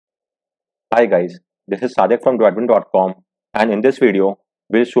Hi guys, this is Sadek from admin.com, and in this video,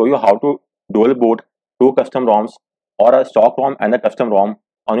 we'll show you how to dual boot two custom ROMs or a stock ROM and a custom ROM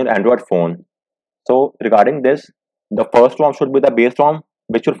on your Android phone. So regarding this, the first ROM should be the base ROM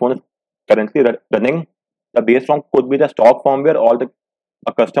which your phone is currently running. The base ROM could be the stock firmware or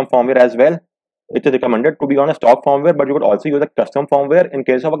a custom firmware as well. It is recommended to be on a stock firmware, but you could also use a custom firmware. In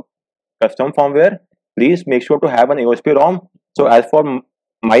case of a custom firmware, please make sure to have an AOSP ROM. So as for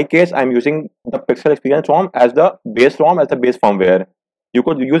my case, I'm using the Pixel Experience ROM as the base ROM as the base firmware. You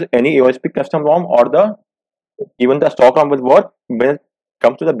could use any AOSP custom ROM or even the stock ROM will work when it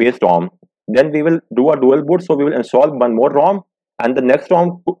comes to the base ROM. Then we will do a dual boot. So we will install one more ROM, and the next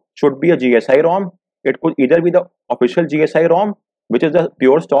ROM should be a GSI ROM. It could either be the official GSI ROM, which is the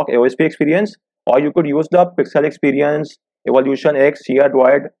pure stock AOSP experience, or you could use the Pixel Experience, Evolution X, Sierra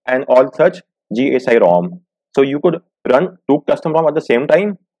Droid, and all such GSI ROM. So you could run two custom ROM at the same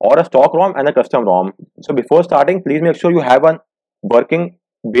time, or a stock ROM and a custom ROM. So before starting, please make sure you have a working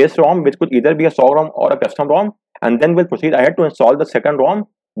base ROM, which could either be a stock ROM or a custom ROM, and then we'll proceed ahead to install the second ROM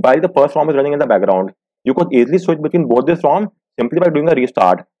while the first ROM is running in the background. You could easily switch between both this ROM simply by doing a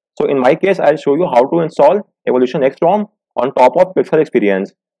restart. So in my case, I'll show you how to install Evolution X ROM on top of Pixel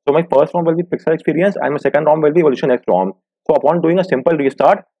Experience. So my first ROM will be Pixel Experience and my second ROM will be Evolution X ROM. So upon doing a simple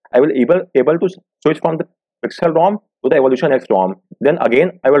restart, I will able to switch from the Pixel ROM to the Evolution X ROM. Then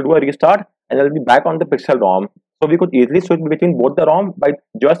again, I will do a restart and I will be back on the Pixel ROM. So we could easily switch between both the ROM by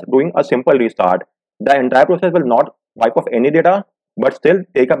just doing a simple restart. The entire process will not wipe off any data, but still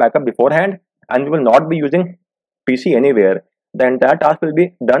take a backup beforehand, and you will not be using PC anywhere. The entire task will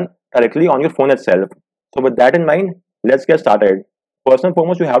be done directly on your phone itself. So with that in mind, let's get started. First and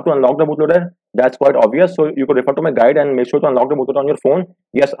foremost, you have to unlock the bootloader. That's quite obvious. So you could refer to my guide and make sure to unlock the bootloader on your phone.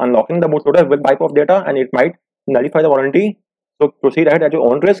 Yes, unlocking the bootloader will wipe off data and it might nullify the warranty. So proceed ahead at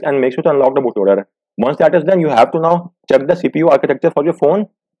your own risk and make sure to unlock the bootloader. Once that is done, you have to now check the CPU architecture for your phone.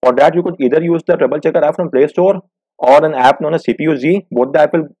 For that, you could either use the Trouble Checker app from Play Store or an app known as CPU Z. Both the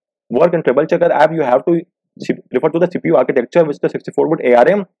app will work. In Trouble Checker app, you have to refer to the CPU architecture, which is the 64-bit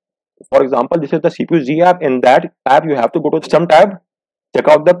ARM. For example, this is the CPU Z app. In that app, you have to go to System tab, check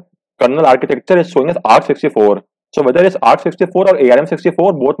out the kernel architecture is showing as ARC64. So whether it's ARC64 or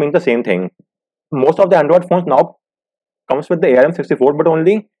ARM64, both mean the same thing. Most of the Android phones now comes with the ARM64 bit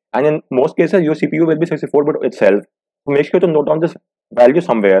only, and in most cases your CPU will be 64 bit itself. So make sure to note down this value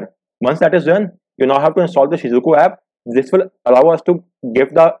somewhere. Once that is done, you now have to install the Shizuku app. This will allow us to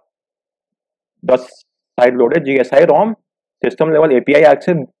give the side-loaded GSI ROM system level API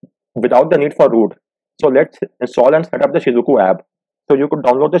access without the need for root. So let's install and set up the Shizuku app. So you could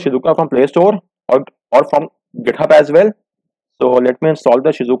download the Shizuku app from Play Store or from GitHub as well. So let me install the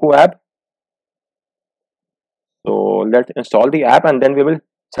Shizuku app. So let's install the app and then we will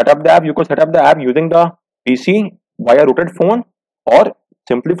set up the app. You could set up the app using the PC via rooted phone or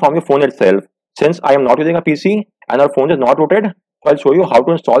simply from your phone itself. Since I am not using a PC and our phone is not rooted, so I'll show you how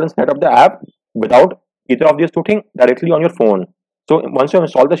to install and set up the app without either of these two things directly on your phone. So once you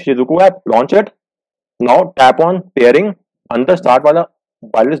install the Shizuku app, launch it. Now tap on pairing under start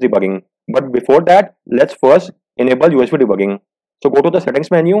wireless debugging. But before that, let's first enable USB debugging. So go to the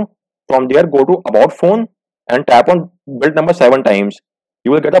settings menu. From there, go to about phone and tap on build number 7 times.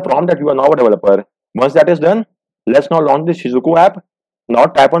 You will get a prompt that you are now a developer. Once that is done, let's now launch the Shizuku app. Now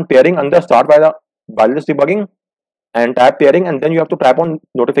tap on pairing under start wireless debugging and tap pairing, and then you have to tap on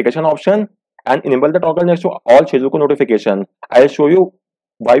notification option and enable the toggle next to all Shizuku notification. I'll show you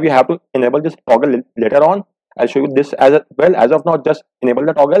why we have to enable this toggle later on. I'll show you this as well. As of now, just enable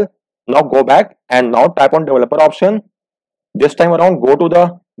the toggle. Now go back and now tap on developer option. This time around, go to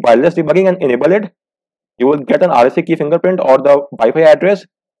the wireless debugging and enable it. You will get an RSA key fingerprint or the Wi-Fi address.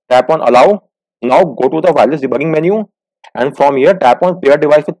 Tap on allow. Now go to the wireless debugging menu and from here tap on pair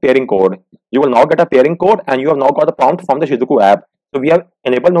device with pairing code. You will now get a pairing code and you have now got the prompt from the Shizuku app. So we have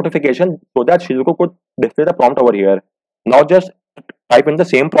enabled notification so that Shizuku could display the prompt over here. Now just type in the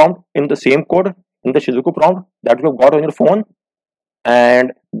same prompt in the same code in the Shizuku prompt that you have got on your phone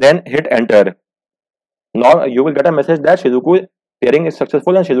and then hit enter. Now you will get a message that Shizuku pairing is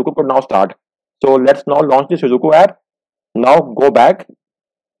successful and Shizuku could now start. So let's now launch the Shizuku app. Now go back.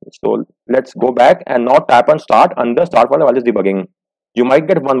 So let's go back and now tap on start under start while wireless debugging. You might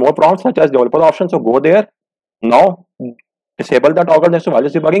get one more prompt such as developer option. So go there. Now disable the toggle next to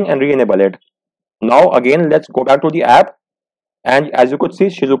wireless debugging and re-enable it. Now again let's go back to the app, and as you could see,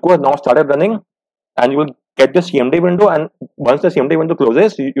 Shizuku has now started running, and you will get the CMD window, and once the CMD window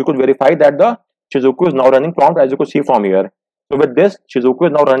closes, you could verify that the Shizuku is now running prompt, as you could see from here. So with this, Shizuku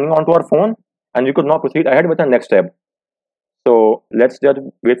is now running onto our phone, and you could now proceed ahead with the next step. So let's just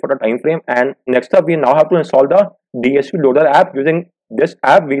wait for the time frame. And next up, we now have to install the DSU loader app. Using this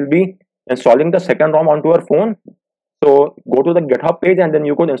app, we'll be installing the second ROM onto our phone. So go to the GitHub page and then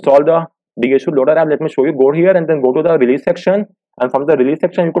you could install the DSU loader app. Let me show you. Go here and then go to the release section. And from the release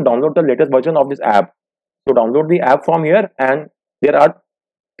section, you could download the latest version of this app. So download the app from here, and there are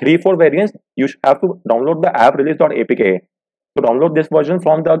 3-4 variants. You have to download the app release.apk. So download this version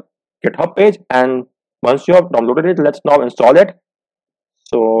from the GitHub page, and once you have downloaded it, let's now install it.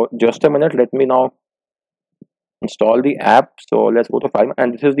 So just a minute, let me now install the app. So let's go to file,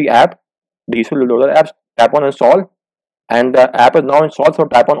 and this is the app, DSU loader apps. Tap on install, and the app is now installed. So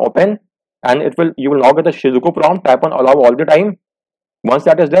tap on open, and you will now get the Shizuku prompt. Tap on allow all the time. Once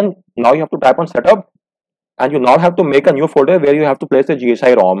that is done, now you have to tap on setup, and you now have to make a new folder where you have to place the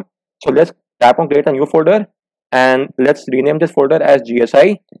GSI ROM. So let's tap on create a new folder, and let's rename this folder as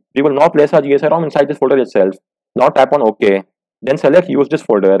GSI. We will now place our GSI ROM inside this folder itself. Now tap on OK, then select use this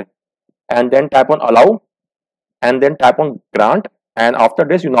folder, and then tap on allow, and then tap on grant. And after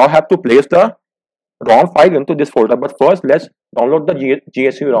this, you now have to place the ROM file into this folder. But first, let's download the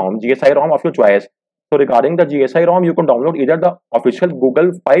GSI ROM of your choice. So regarding the GSI ROM, you can download either the official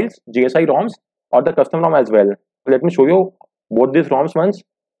Google files, GSI ROMs, or the custom ROM as well. So let me show you both these ROMs once.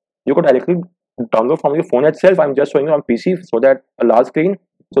 You could directly download from your phone itself. I'm just showing you on PC so that a large screen.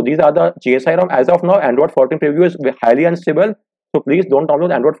 So these are the GSI ROM. As of now, Android 14 preview is highly unstable. So please don't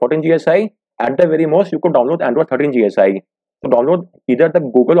download Android 14 GSI. At the very most, you could download Android 13 GSI. So download either the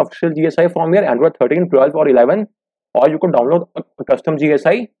Google official GSI from here, Android 13, 12 or 11, or you could download a custom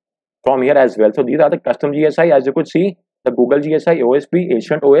GSI from here as well. So these are the custom GSI. As you could see, the Google GSI, OSP,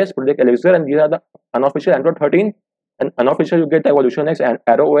 Ancient OS, Project Elixir, and these are the unofficial Android 13. And unofficial, you get the Evolution X and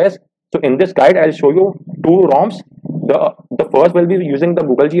Arrow OS. So in this guide, I'll show you 2 ROMs. The first will be using the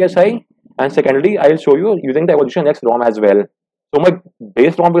Google GSI, and secondly, I'll show you using the Evolution X ROM as well. So my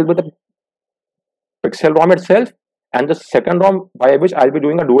base ROM will be the Pixel ROM itself, and the second ROM by which I'll be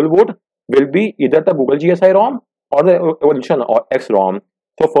doing a dual boot will be either the Google GSI ROM or the Evolution X ROM.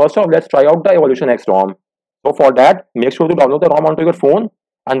 So first off, let's try out the Evolution X ROM. So for that, make sure to download the ROM onto your phone,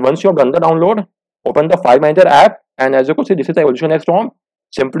 and once you have done the download, open the File Manager app, and as you can see, this is the Evolution X ROM.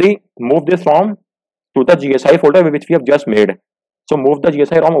 Simply move this ROM to the GSI folder which we have just made. So move the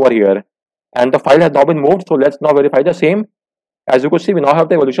GSI ROM over here, and the file has now been moved. So let's now verify the same. As you can see, we now have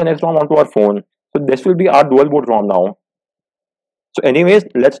the Evolution X ROM onto our phone. So this will be our dual boot ROM now. So anyways,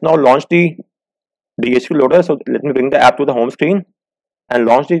 let's now launch the DSU loader. So let me bring the app to the home screen and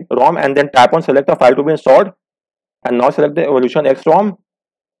launch the ROM, and then tap on select the file to be installed, and now select the Evolution X ROM.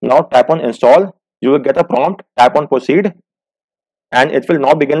 Now tap on install. You will get a prompt. Tap on proceed, and it will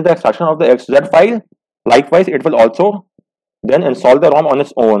now begin the extraction of the XZ file. Likewise, it will also then install the ROM on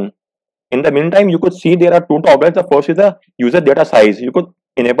its own. In the meantime, you could see there are 2 toggles. The first is the user data size. You could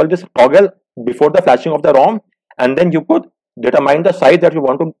enable this toggle before the flashing of the ROM, and then you could determine the size that you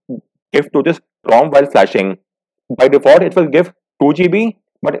want to give to this ROM while flashing. By default, it will give 2 GB,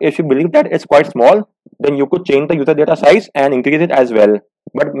 but if you believe that it's quite small, then you could change the user data size and increase it as well.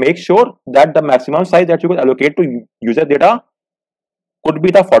 But make sure that the maximum size that you could allocate to user data could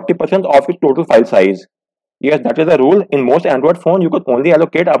be the 40% of its total file size. Yes, that is the rule. In most Android phone, you could only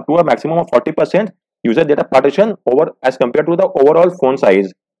allocate up to a maximum of 40% user data partition over as compared to the overall phone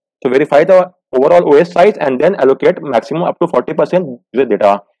size. So verify the overall OS size and then allocate maximum up to 40% user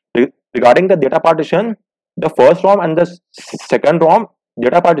data. Regarding the data partition, the first ROM and the second ROM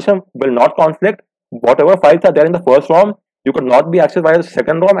data partition will not conflict. Whatever files are there in the first ROM, you could not be accessed via the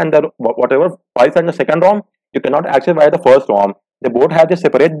second ROM, and whatever files are in the second ROM, you cannot access via the first ROM. They both have the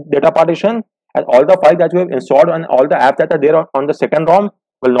separate data partition, and all the files that you have installed and all the apps that are there on the second ROM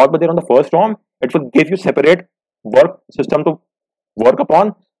will not be there on the first ROM. It will give you separate work system to work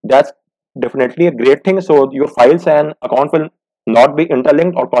upon. That's definitely a great thing. So your files and account will not be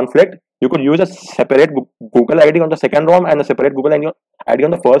interlinked or conflict. You could use a separate Google ID on the second ROM and a separate Google ID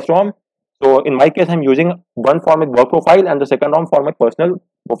on the first ROM. So in my case, I'm using one for my work profile and the second ROM for my personal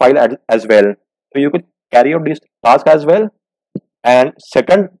profile as well. So you could carry out this task as well. And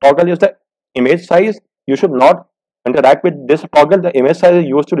second toggle is the image size. You should not interact with this toggle. The image size is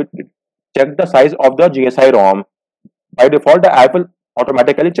used to check the size of the GSI ROM. By default, the app will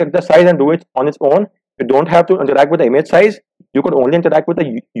automatically check the size and do it on its own. You don't have to interact with the image size. You could only interact with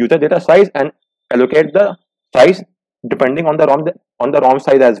the user data size and allocate the size depending on the ROM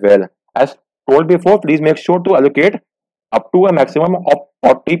size as well. As told before, please make sure to allocate up to a maximum of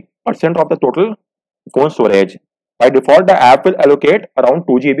 40% of the total phone storage. By default, the app will allocate around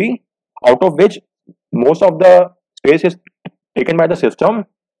 2 GB, out of which most of the space is taken by the system,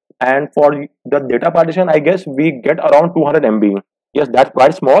 And for the data partition, I guess we get around 200 MB. Yes, that's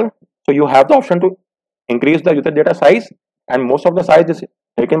quite small. So you have the option to increase the user data size, and most of the size is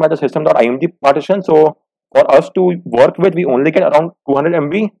taken by the system.img partition. So for us to work with, we only get around 200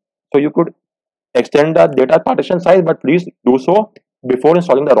 MB. So you could extend the data partition size, but please do so before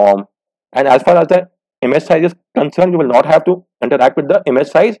installing the ROM. And as far as the image size is concerned, you will not have to interact with the image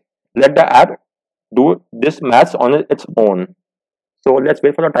size. Let the app do this maths on its own. So let's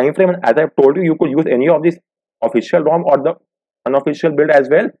wait for the time frame. And as I've told you, you could use any of these official ROM or the unofficial build as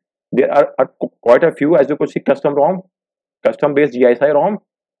well. There are quite a few, as you could see, custom ROM, custom based GSI ROM.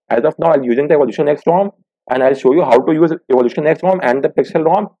 As of now, I'm using the Evolution X ROM, and I'll show you how to use Evolution X ROM and the Pixel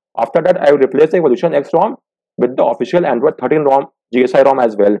ROM. After that, I will replace the Evolution X ROM with the official Android 13 ROM, GSI ROM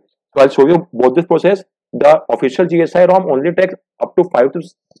as well. So I'll show you both this process. The official GSI ROM only takes up to 5 to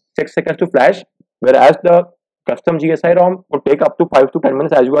 6 seconds to flash, whereas the custom GSI ROM would take up to 5 to 10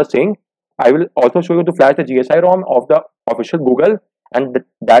 minutes, as you are saying. I will also show you to flash the GSI ROM of the official Google, and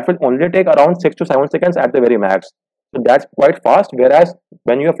that will only take around 6 to 7 seconds at the very max. So that's quite fast, whereas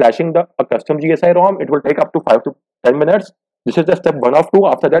when you are flashing a custom GSI ROM, it will take up to 5 to 10 minutes. This is the step 1 of 2.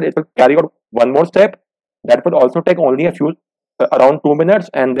 After that, it will carry out one more step. That will also take only around 2 minutes,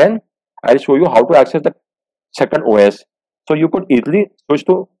 and then I'll show you how to access the second OS. So you could easily switch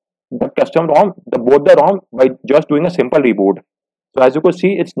to the custom ROM, both the ROM, by just doing a simple reboot. So as you could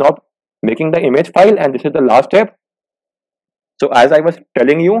see, it's not making the image file, and this is the last step. So as I was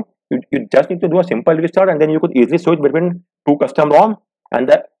telling you, you just need to do a simple restart, and then you could easily switch between two custom ROM, and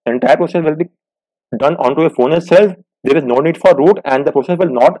the entire process will be done onto your phone itself. There is no need for root, and the process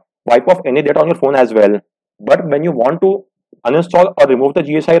will not wipe off any data on your phone as well. But when you want to uninstall or remove the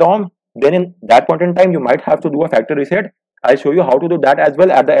GSI ROM, then in that point in time, you might have to do a factory reset. I'll show you how to do that as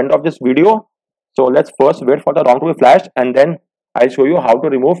well at the end of this video. So let's first wait for the ROM to be flashed, and then I'll show you how to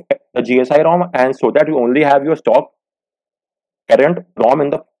remove the GSI ROM, and so that you only have your stock current ROM in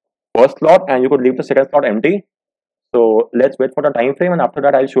the first slot, and you could leave the second slot empty. So let's wait for the time frame, and after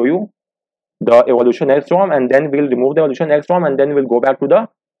that I'll show you the Evolution X ROM, and then we'll remove the Evolution X ROM, and then we'll go back to the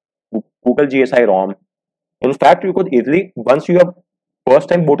Google GSI ROM. In fact, you could easily, once you have first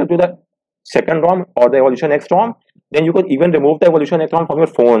time booted to the second ROM or the Evolution X ROM, then you could even remove the Evolution X ROM from your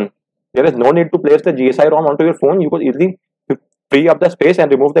phone. There is no need to place the GSI ROM onto your phone. You could easily free up the space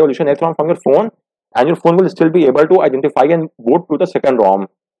and remove the Evolution X ROM from your phone, and your phone will still be able to identify and boot to the second ROM.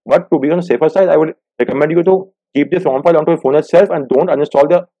 But to be on the safer side, I would recommend you to keep this ROM file onto your phone itself and don't uninstall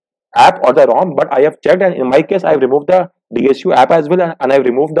the app or the ROM. But I have checked, and in my case, I've removed the DSU app as well, and I've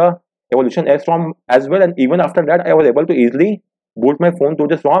removed the Evolution X ROM as well. And even after that, I was able to easily boot my phone to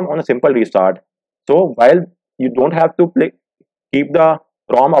this ROM on a simple restart. So while you don't have to keep the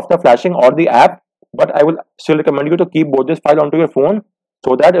ROM after flashing or the app, but I will still recommend you to keep both this file onto your phone,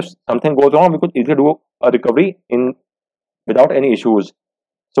 so that if something goes wrong, we could easily do a recovery without any issues.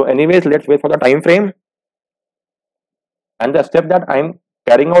 So anyways, let's wait for the time frame. And the steps that I'm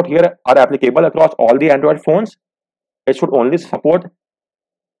carrying out here are applicable across all the Android phones. It should only support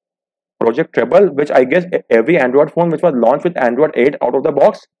Project Treble, which I guess every Android phone which was launched with Android 8 out of the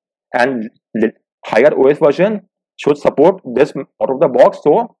box and higher OS version should support this out of the box.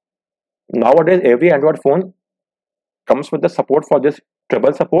 So nowadays every Android phone comes with the support for this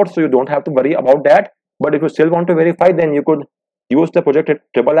Treble support, so you don't have to worry about that. But if you still want to verify, then you could use the Project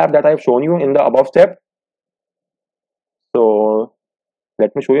Treble app that I have shown you in the above step. So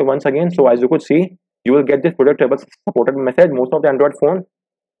let me show you once again. So as you could see, you will get this Project Treble supported message. Most of the Android phone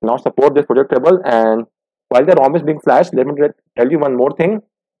now support this Project Treble. And while the ROM is being flashed, let me tell you one more thing.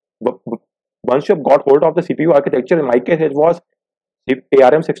 Once you have got hold of the CPU architecture, in my case it was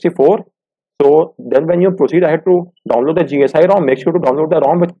ARM64. So then when you proceed ahead to download the GSI ROM, make sure to download the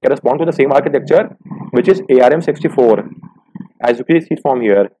ROM which corresponds to the same architecture, which is ARM64. As you can see from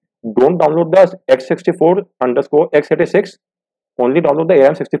here, don't download the x64_x86, only download the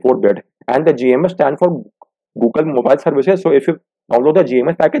ARM64 bit. And the GMS stands for Google Mobile Services. So if you download the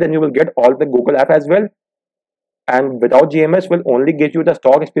GMS package, then you will get all the Google app as well. And without GMS will only get you the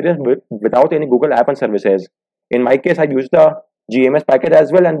stock experience without any Google app and services. In my case, I used the GMS package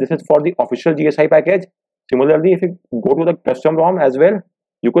as well, and this is for the official GSI package. Similarly, if you go to the custom ROM as well,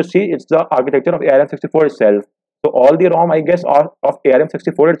 you could see it's the architecture of ARM64 itself. So all the ROM, I guess, are of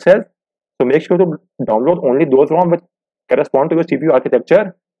ARM64 itself. So make sure to download only those ROM which correspond to your CPU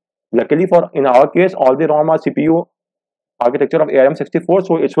architecture. Luckily in our case, all the ROM are CPU architecture of ARM64,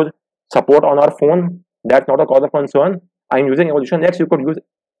 so it should support on our phone. That's not a cause of concern. I'm using Evolution X. You could use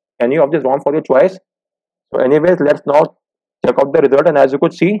any of this ROM for your choice. So anyways, let's now check out the result, and as you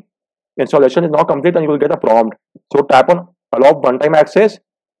could see, installation is now complete and you will get a prompt. So tap on allow one-time access.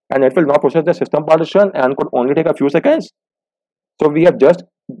 and it will now process the system partition and could only take a few seconds. So we have just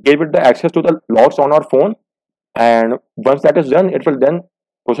gave it the access to the logs on our phone, and once that is done, it will then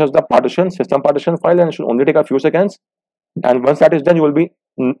process the system partition file, and it should only take a few seconds. And once that is done, you will be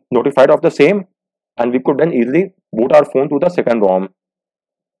notified of the same, and we could then easily boot our phone to the second ROM.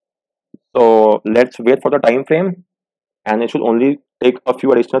 So let's wait for the time frame, and it should only take a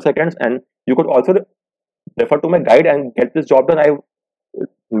few additional seconds. And you could also refer to my guide and get this job done. I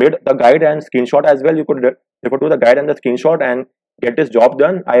made the guide and screenshot as well. You could refer to the guide and the screenshot and get this job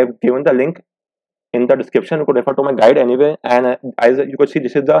done. I have given the link in the description. You could refer to my guide anyway. And as you could see,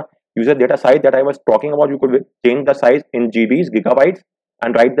 this is the user data size that I was talking about. You could change the size in GBs, gigabytes,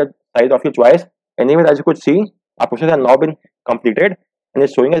 and write the size of your choice. Anyway, as you could see, our process has now been completed and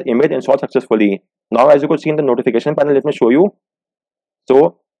it's showing as image installed successfully. Now, as you could see in the notification panel, let me show you.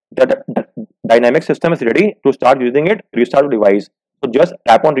 So the dynamic system is ready to start using it. Restart the device. So just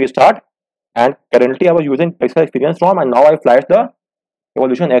tap on restart, and currently I was using Pixel Experience ROM, and now I flash the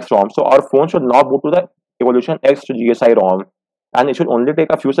Evolution X ROM. So our phone should now boot to the Evolution X to GSI ROM, and it should only take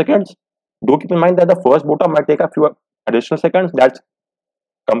a few seconds. Do keep in mind that the first boot up might take a few additional seconds. That's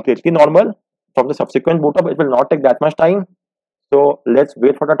completely normal. From the subsequent boot up, it will not take that much time. So let's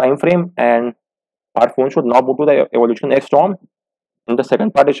wait for the time frame, and our phone should now boot to the Evolution X ROM in the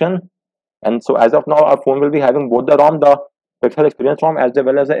second partition. And so as of now, our phone will be having both the ROM, the Pixel Experience ROM as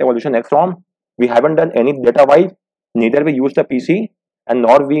well as the Evolution X ROM. We haven't done any data wipe, neither we used the PC and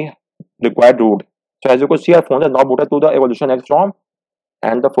nor we required root. So as you could see, our phone is now booted to the Evolution X ROM,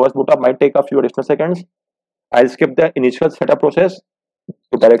 and the first boot up might take a few additional seconds. I'll skip the initial setup process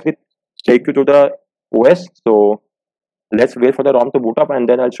to directly take you to the OS. So let's wait for the ROM to boot up, and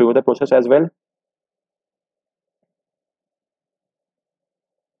then I'll show you the process as well.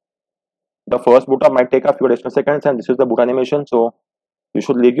 The first boot up might take a few additional seconds, and this is the boot animation. So you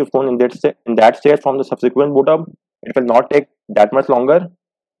should leave your phone in that state from the subsequent boot up. It will not take that much longer.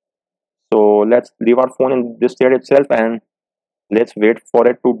 So let's leave our phone in this state itself, and let's wait for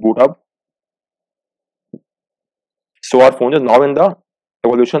it to boot up. So our phone is now in the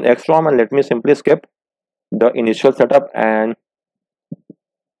Evolution X ROM, and let me simply skip the initial setup and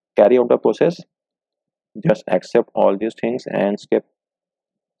carry out the process. Just accept all these things and skip,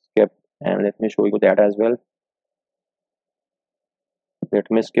 and let me show you that as well. Let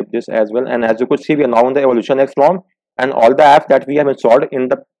me skip this as well, and as you could see, we are now in the Evolution X ROM, and all the apps that we have installed in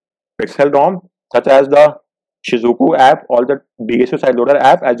the Pixel ROM, such as the Shizuku app, all the BSU side loader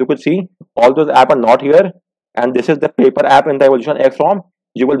app, as you could see, all those apps are not here, and this is the paper app in the Evolution X ROM.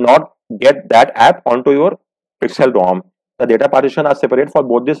 You will not get that app onto your Pixel ROM. The data partition are separate for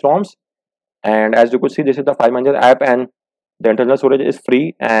both these ROMs, and as you could see, this is the file manager app, and the internal storage is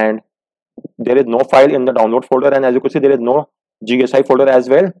free, and there is no file in the download folder, and as you could see, there is no GSI folder as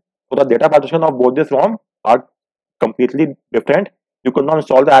well. So the data partition of both this ROM are completely different. You could not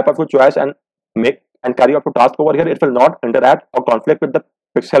install the app of your choice and make and carry out your task over here. It will not interact or conflict with the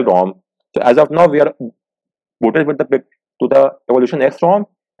Pixel ROM. So as of now, we are booted with the Evolution X ROM,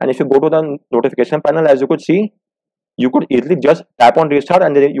 and if you go to the notification panel, as you could see, you could easily just tap on restart,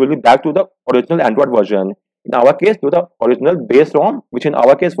 and then you will be back to the original Android version. In our case, to the original base ROM, which in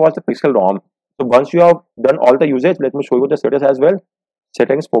our case was the Pixel ROM. So once you have done all the usage, let me show you the status as well.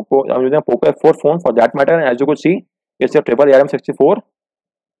 Settings, Poco, I'm using a Poco F4 phone for that matter, and as you could see, it's a triple ARM64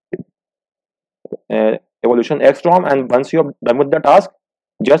 Evolution X ROM, and once you have done with the task,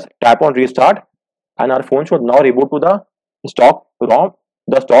 just tap on restart, and our phone should now reboot to the stock ROM,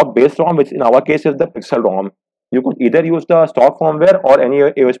 the stock base ROM, which in our case is the Pixel ROM. You could either use the stock firmware or any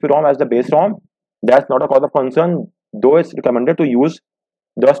AOSP ROM as the base ROM. That's not a cause of concern, though it's recommended to use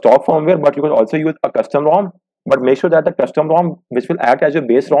the stock firmware, but you can also use a custom ROM. But make sure that the custom ROM, which will act as your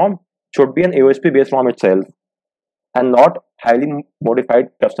base ROM, should be an AOSP based ROM itself, and not highly modified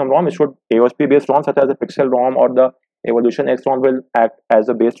custom ROM. It should AOSP based ROM such as the Pixel ROM or the Evolution X ROM will act as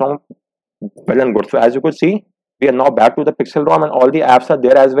a base ROM. Well and good. So as you could see, we are now back to the Pixel ROM, and all the apps are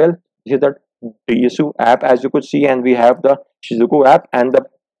there as well. This is the BSU app, as you could see, and we have the Shizuku app, and the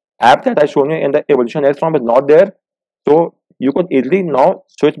app that I shown you in the Evolution X ROM is not there. So you could easily now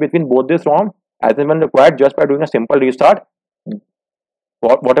switch between both this ROM as and when required just by doing a simple restart.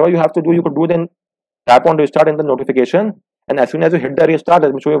 Whatever you have to do, you could do, then tap on restart in the notification, and as soon as you hit the restart,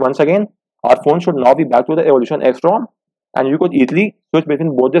 let me show you once again, our phone should now be back to the Evolution X ROM, and you could easily switch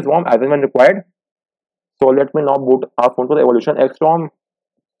between both this ROM as and when required. So let me now boot our phone to the Evolution X ROM,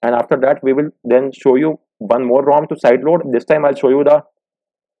 and after that we will then show you one more ROM to sideload. This time I'll show you the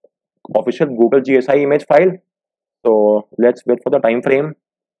official Google GSI image file. So let's wait for the time frame.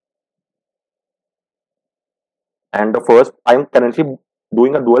 And the first, I'm currently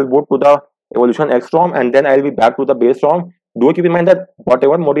doing a dual boot to the Evolution X ROM, and then I'll be back to the base ROM. Do keep in mind that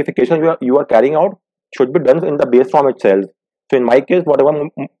whatever modification you are carrying out should be done in the base ROM itself. So in my case, whatever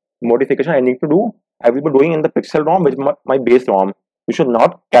modification I need to do, I will be doing in the Pixel ROM, which is my base ROM. You should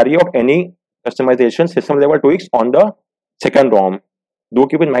not carry out any customization, system level tweaks on the second ROM. Do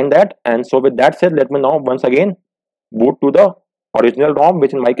keep in mind that. And so with that said, let me now once again boot to the original ROM,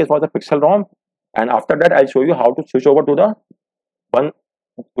 which in my case was the Pixel ROM. And after that, I'll show you how to switch over to the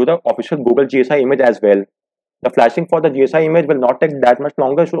official Google GSI image as well. The flashing for the GSI image will not take that much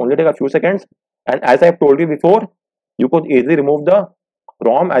longer. It should only take a few seconds. And as I've told you before, you could easily remove the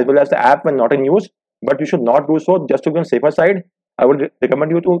ROM as well as the app when not in use, but you should not do so. Just to be on safer side, I would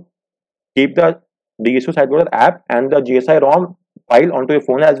recommend you to keep the DSU sideloader app and the GSI ROM file onto your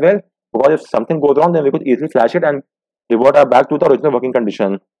phone as well, because if something goes wrong, then we could easily flash it and revert back to the original working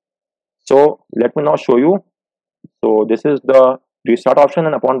condition. So let me now show you. So this is the restart option,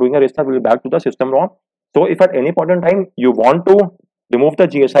 and upon doing a restart, we'll be back to the system ROM. So if at any point in time you want to remove the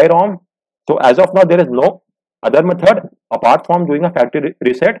GSI ROM, so as of now there is no other method apart from doing a factory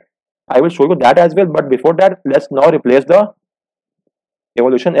reset. I will show you that as well, but before that, let's now replace the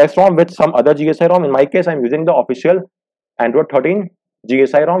Evolution X ROM with some other GSI ROM. In my case, I'm using the official Android 13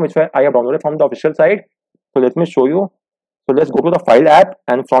 GSI ROM, which I have downloaded from the official site. So let me show you. So let's go to the file app,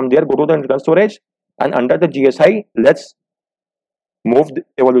 and from there go to the internal storage, and under the GSI, let's move the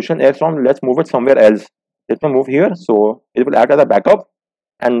Evolution X ROM. Let's move it somewhere else. Let me move here, so it will act as a backup.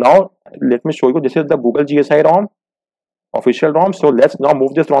 And now let me show you. This is the Google GSI ROM, official ROM. So let's now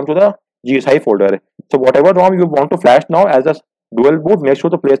move this ROM to the GSI folder. So whatever ROM you want to flash now as a dual boot, make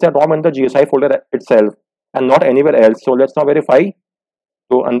sure to place that ROM in the GSI folder itself and not anywhere else. So let's now verify.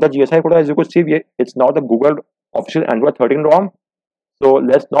 So under GSI folder, as you could see, it's now the Google official Android 13 ROM. So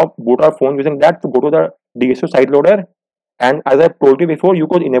let's now boot our phone using that to go to the DSU site loader. And as I told you before, you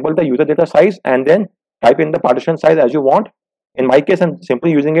could enable the user data size and then type in the partition size as you want. In my case, I'm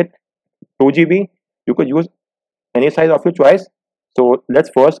simply using it 2 GB. You could use any size of your choice. So let's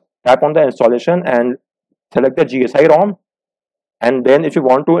first tap on the installation and select the GSI ROM. And then if you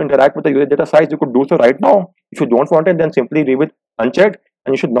want to interact with the user data size, you could do so right now. If you don't want it, then simply leave it unchecked,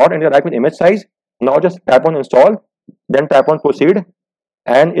 and you should not interact with image size. Now just tap on install, then tap on proceed,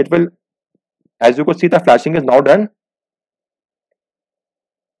 and it will, as you could see, the flashing is now done.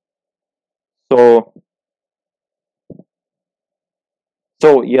 So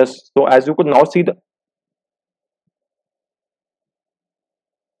yes, so as you could now see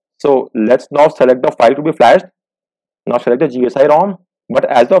so let's now select the file to be flashed. Now select the GSI ROM, but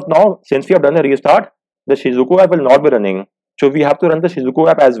as of now, since we have done a restart, the Shizuku app will not be running. So we have to run the Shizuku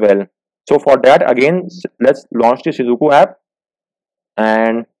app as well. So for that, again, let's launch the Shizuku app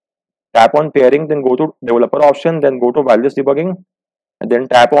and tap on pairing, then go to developer option, then go to wireless debugging, and then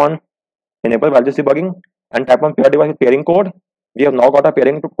tap on enable wireless debugging and tap on pair device with pairing code. We have now got a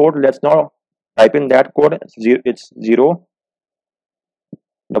pairing code. Let's now type in that code. It's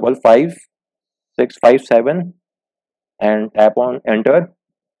 0555657 and tap on enter,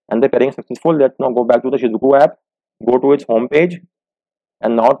 and the pairing is successful. Let's now go back to the Shizuku app, go to its home page,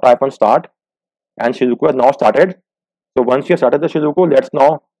 and now type on start, and Shizuku has now started. So once you have started the Shizuku, let's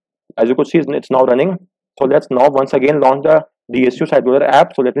now, as you could see, it's now running. So let's now once again launch the DSU sideloader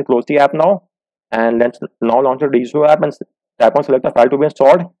app. So let me close the app now, and let's now launch the DSU app and tap on select the file to be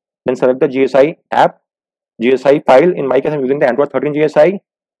installed. Then select the GSI app, GSI file. In my case, I'm using the Android 13 GSI.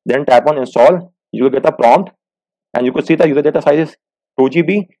 Then tap on install. You will get a prompt, and you could see the user data size is 2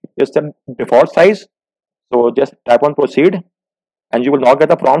 GB. It's the default size. So just tap on proceed, and you will now get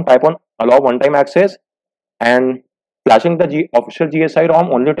the prompt. Type on allow one-time access, and flashing the official GSI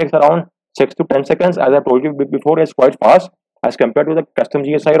ROM only takes around 6 to 10 seconds. As I told you before, it's quite fast as compared to the custom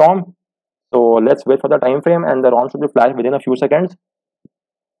GSI ROM. So let's wait for the time frame, and the ROM should be flashed within a few seconds.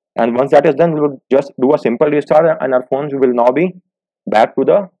 And once that is done, we will just do a simple restart, and our phones will now be back to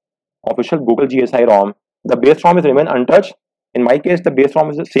the official Google GSI ROM. The base ROM is remain untouched. In my case, the base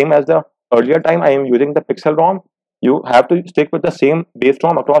ROM is the same as the earlier time. I am using the Pixel ROM. You have to stick with the same base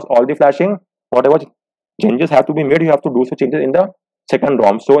ROM across all the flashing. Whatever changes have to be made, you have to do so changes in the second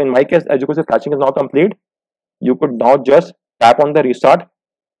ROM. So in my case, as you can see, flashing is now complete. You could now just tap on the restart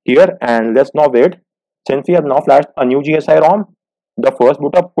here, and let's now wait. Since we have now flashed a new GSI ROM, the first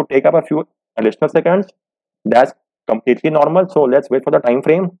boot up could take up a few additional seconds. That's completely normal. So let's wait for the time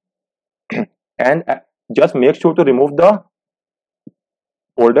frame and just make sure to remove the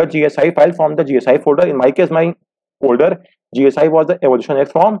older GSI file from the GSI folder. In my case, my older GSI was the Evolution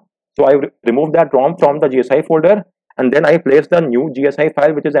X ROM. So I removed that ROM from the GSI folder, and then I placed the new GSI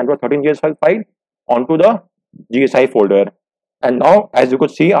file, which is Android 13 GSI file, onto the GSI folder. And now, as you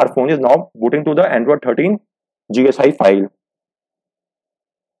could see, our phone is now booting to the Android 13 GSI file.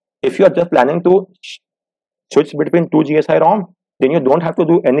 If you are just planning to switch between two GSI ROM, then you don't have to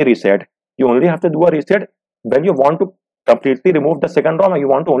do any reset. You only have to do a reset when you want to completely remove the second ROM and you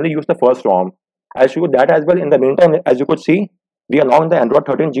want to only use the first ROM. I'll show you that as well. In the meantime, as you could see, we are now in the Android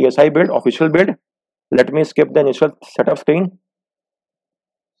 13 GSI build, official build. Let me skip the initial setup screen.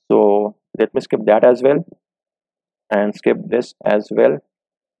 So let me skip that as well and skip this as well.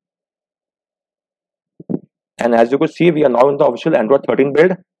 And as you could see, we are now in the official Android 13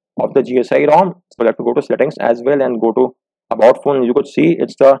 build of the GSI ROM. So let me go to settings as well and go to about phone. You could see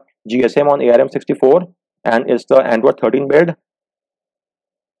it's the GSM on ARM64 and it's the Android 13 build.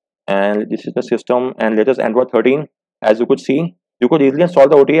 And this is the system and latest Android 13. As you could see, you could easily install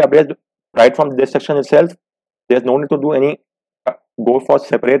the OTA updates right from this section itself. There's no need to do any go for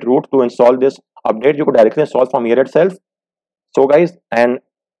separate route to install this update. You could directly install from here itself. So guys, and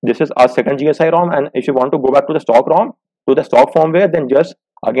this is our second GSI ROM, and if you want to go back to the stock ROM, to the stock firmware, then just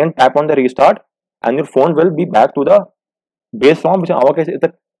again tap on the restart and your phone will be back to the base ROM, which in our case is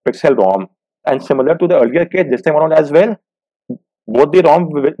the Pixel ROM. And similar to the earlier case, this time around as well, both the ROM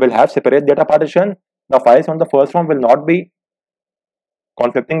will have separate data partition. The files on the first ROM will not be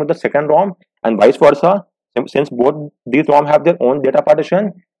conflicting with the second ROM and vice versa. Since both these ROM have their own data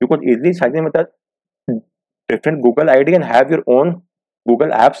partition, you could easily sign in with a different Google ID and have your own Google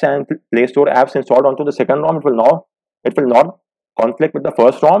apps and Play Store apps installed onto the second ROM. It will not conflict with the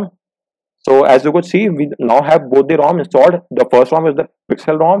first ROM. So as you could see, we now have both the ROM installed. The first ROM is the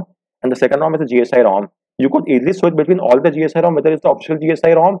Pixel ROM and the second ROM is the GSI ROM. You could easily switch between all the GSI ROM, whether it's the official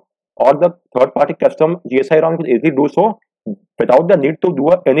GSI ROM or the third-party custom GSI ROM. You could easily do so without the need to do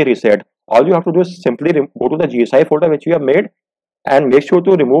any reset. All you have to do is simply go to the GSI folder which you have made and make sure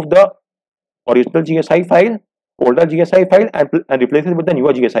to remove the original GSI file, older GSI file, and replace it with the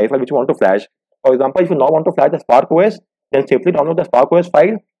newer GSI file which you want to flash. For example, if you now want to flash the Spark OS, then simply download the Spark OS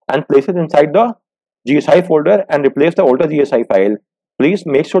file and place it inside the GSI folder and replace the older GSI file. Please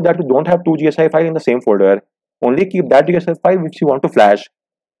make sure that you don't have two GSI files in the same folder. Only keep that GSI file which you want to flash.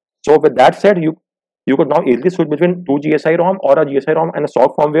 So with that said, you could now easily switch between two GSI ROM or a GSI ROM and a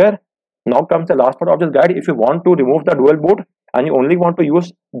stock firmware. Now comes the last part of this guide. If you want to remove the dual boot and you only want to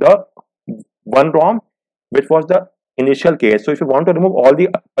use the one ROM, which was the initial case. So if you want to remove all the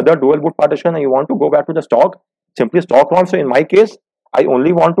other dual boot partition and you want to go back to the stock, simply stock ROM. So in my case,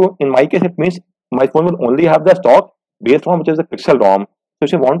 it means my phone will only have the stock base ROM, which is the Pixel ROM. So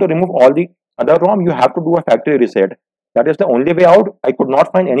if you want to remove all the other ROM, you have to do a factory reset. That is the only way out. I could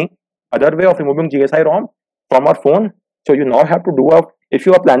not find any other way of removing GSI ROM from our phone. So you now have to do if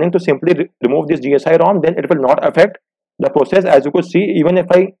you are planning to simply remove this GSI ROM, then it will not affect the process. As you could see, even if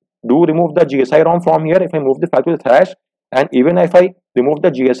I do remove the GSI ROM from here, if I move the file to the trash, and even if I remove the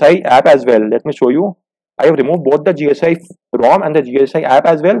GSI app as well, let me show you. I have removed both the GSI ROM and the GSI app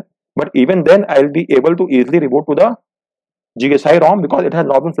as well, but even then I will be able to easily reboot to the GSI ROM because it has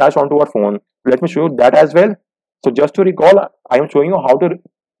not been flashed onto our phone. Let me show you that as well. So just to recall, I am showing you how to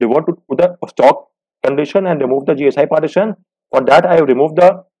revert to the stock condition and remove the GSI partition. For that, I have removed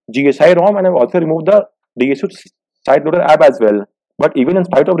the GSI ROM and I have also removed the DSU side loader app as well. But even in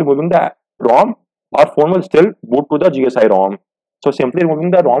spite of removing the ROM, our phone will still boot to the GSI ROM. So simply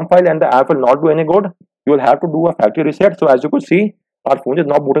removing the ROM file and the app will not do any good. You will have to do a factory reset. So as you could see, our phone is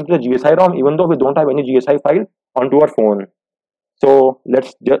now booting to the GSI ROM even though we don't have any GSI file onto our phone. So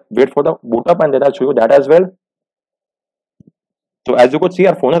let's just wait for the boot up and then I'll show you that as well. So as you could see,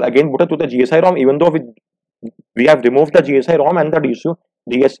 our phone is again booted to the GSI ROM even though we have removed the GSI ROM and the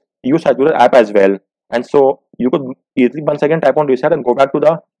DSU side loader app as well. And so you could easily once again tap on reset and go back to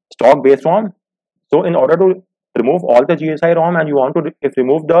the stock base ROM. So in order to remove all the GSI ROM and you want to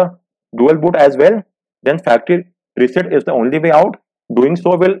remove the dual boot as well, then factory reset is the only way out. Doing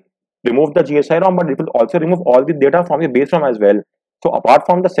so will remove the GSI ROM, but it will also remove all the data from your base ROM as well. So apart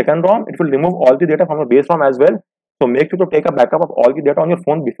from the second ROM, it will remove all the data from your base ROM as well. So make sure to take a backup of all the data on your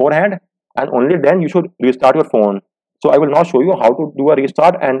phone beforehand, and only then you should restart your phone. So I will now show you how to do a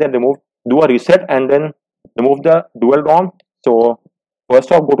restart and then do a reset and then remove the dual ROM. So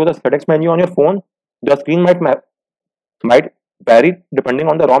first off, go to the settings menu on your phone. The screen might vary depending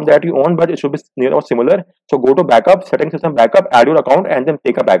on the ROM that you own, but it should be near or similar. So go to backup, settings system backup, add your account and then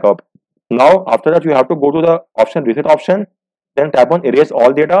take a backup. Now after that you have to go to the option reset option, then tap on erase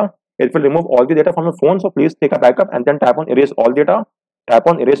all data. It will remove all the data from your phone, so please take a backup and then tap on erase all data. Tap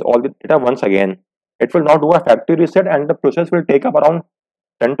on erase all the data once again. It will now do a factory reset and the process will take up around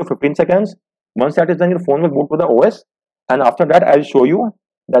 10 to 15 seconds. Once that is done, your phone will boot to the OS, and after that I will show you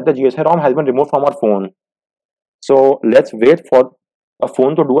that the GSI ROM has been removed from our phone. So let's wait for a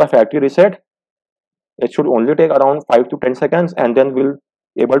phone to do a factory reset. It should only take around 5 to 10 seconds, and then we'll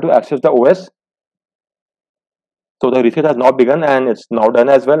able to access the OS. So the reset has now begun and it's now done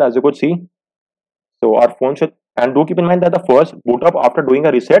as well, as you could see. So our phone should, and do keep in mind that the first boot up after doing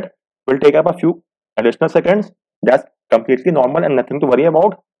a reset will take up a few additional seconds. That's completely normal and nothing to worry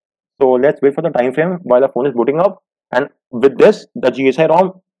about. So let's wait for the time frame while the phone is booting up. And with this, the GSI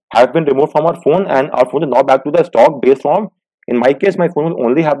ROM has been removed from our phone and our phone is now back to the stock base ROM. In my case, my phone will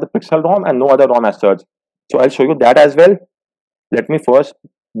only have the Pixel ROM and no other ROM as such. So I'll show you that as well. Let me first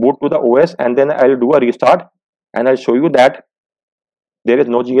boot to the OS and then I'll do a restart and I'll show you that there is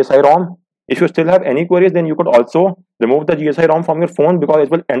no GSI ROM. If you still have any queries, then you could also remove the GSI ROM from your phone because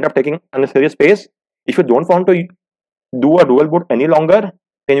it will end up taking unnecessary space. If you don't want to do a dual boot any longer,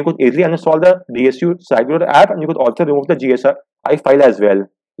 then you could easily uninstall the DSU Cyber app and you could also remove the GSI file as well.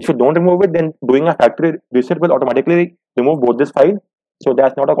 If you don't remove it, then doing a factory reset will automatically remove both this file. So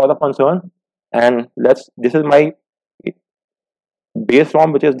that's not a cause of concern. And this is my base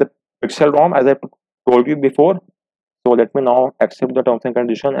ROM, which is the Pixel ROM, as I told you before. So let me now accept the terms and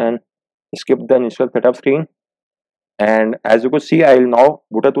condition and skip the initial setup screen. And as you could see, I will now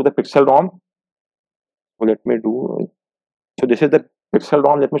boot it to the Pixel ROM. So let me do. So this is the Pixel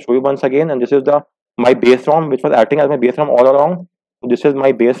ROM. Let me show you once again. And this is my base ROM, which was acting as my base ROM all along. So this is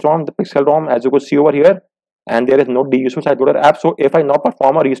my base ROM, the Pixel ROM, as you could see over here. And there is no DSU Cyber app. So if I now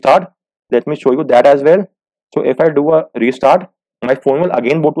perform a restart, let me show you that as well. So if I do a restart, my phone will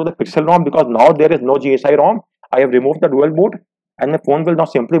again boot to the Pixel ROM because now there is no GSI ROM. I have removed the dual boot and my phone will now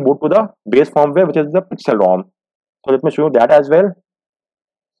simply boot to the base firmware, which is the Pixel ROM. So let me show you that as well.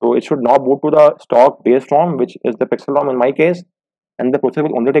 So it should now boot to the stock base ROM, which is the Pixel ROM in my case, and the process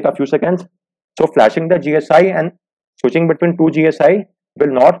will only take a few seconds. So flashing the GSI and switching between two GSI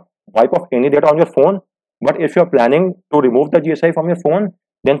will not wipe off any data on your phone. But if you're planning to remove the GSI from your phone,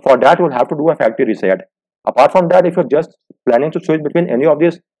 then for that you'll have to do a factory reset. Apart from that, if you're just planning to switch between any of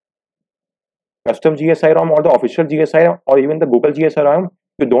these custom GSI ROM or the official GSI or even the Google GSI ROM,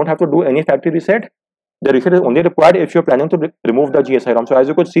 you don't have to do any factory reset. The reset is only required if you're planning to remove the GSI ROM. So as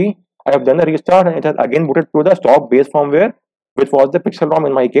you could see, I have done a restart and it has again booted to the stock base firmware, which was the Pixel ROM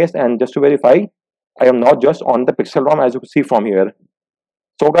in my case. And just to verify, I am now just on the Pixel ROM, as you can see from here.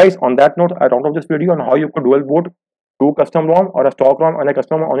 So guys, on that note, I round up this video on how you could dual boot two custom ROM or a stock ROM and a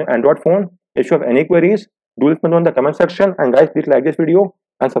custom ROM on your Android phone. If you have any queries, do let me know in the comment section. And guys, please like this video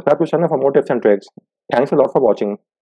and subscribe to the channel for more tips and tricks. Thanks a lot for watching.